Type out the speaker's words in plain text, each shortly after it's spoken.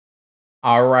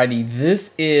Alrighty,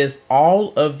 this is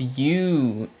All of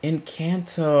You,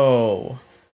 Encanto.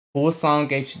 Full song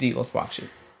HD. Let's watch it.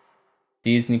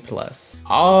 Disney Plus.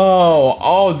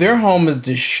 Oh, their home is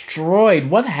destroyed.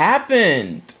 What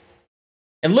happened?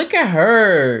 And look at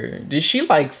her. Did she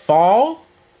like fall?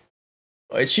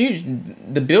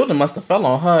 The building must have fell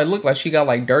on her. It looked like she got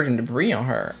like dirt and debris on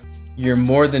her. You're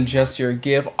more than just your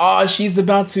gift. Oh, she's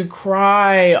about to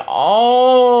cry.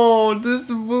 Oh, this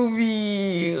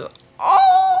movie.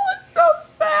 Oh, it's so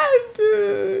sad,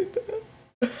 dude.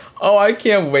 Oh, I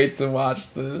can't wait to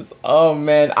watch this. Oh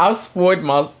man, I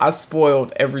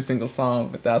spoiled every single song,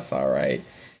 but that's all right.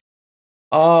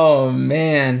 Oh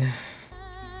man.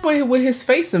 Wait, with his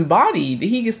face and body, did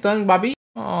he get stung by bees?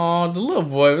 Oh, the little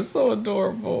boy was so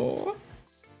adorable.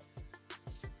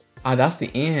 Oh, that's the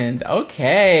end.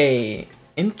 Okay.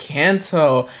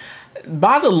 Encanto.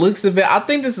 By the looks of it, I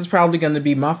think this is probably going to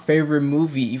be my favorite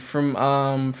movie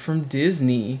from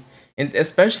Disney. And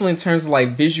especially in terms of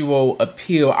like visual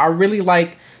appeal. I really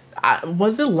like,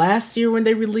 was it last year when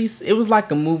they released? It was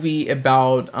like a movie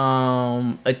about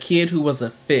a kid who was a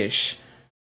fish.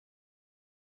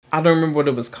 I don't remember what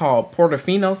it was called,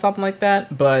 Portofino, something like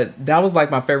that. But that was like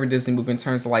my favorite Disney movie in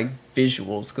terms of like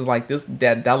visuals, because like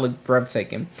that looked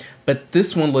breathtaking. But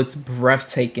this one looks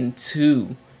breathtaking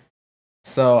too.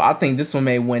 So I think this one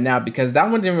may win out because that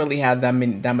one didn't really have that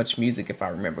much music, if I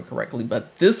remember correctly.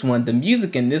 But this one, the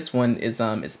music in this one is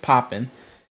popping.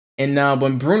 And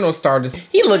when Bruno started,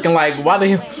 he looking like,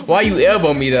 why you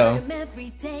elbow me though?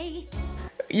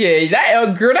 Yeah,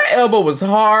 that elbow was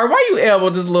hard. Why you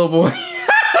elbow this little boy?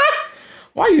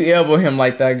 Why you elbow him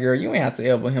like that, girl? You ain't have to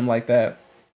elbow him like that.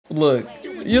 Look,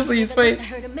 you see his face?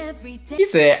 He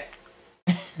said,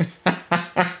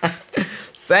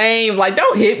 same, like,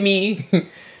 don't hit me.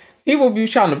 People be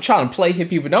trying to play hit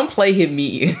people. Don't play hit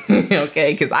me,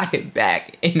 okay? Because I hit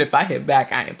back. And if I hit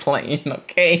back, I ain't playing,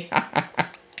 okay?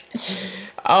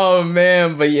 Oh,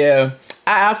 man. But, yeah,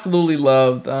 I absolutely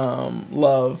love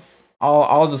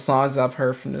all the songs I've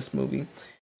heard from this movie.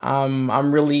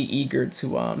 I'm really eager to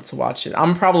watch it.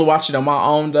 I'm probably watch it on my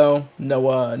own though. No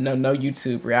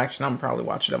YouTube reaction. I'm probably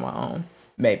watch it on my own.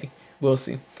 Maybe. We'll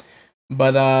see.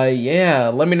 But yeah,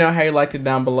 let me know how you liked it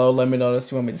down below. Let me know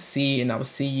what you want me to see, and I will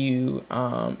see you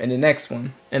in the next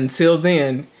one. Until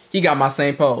then, you got my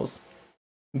same pose.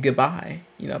 Goodbye.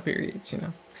 You know, periods, you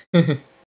know.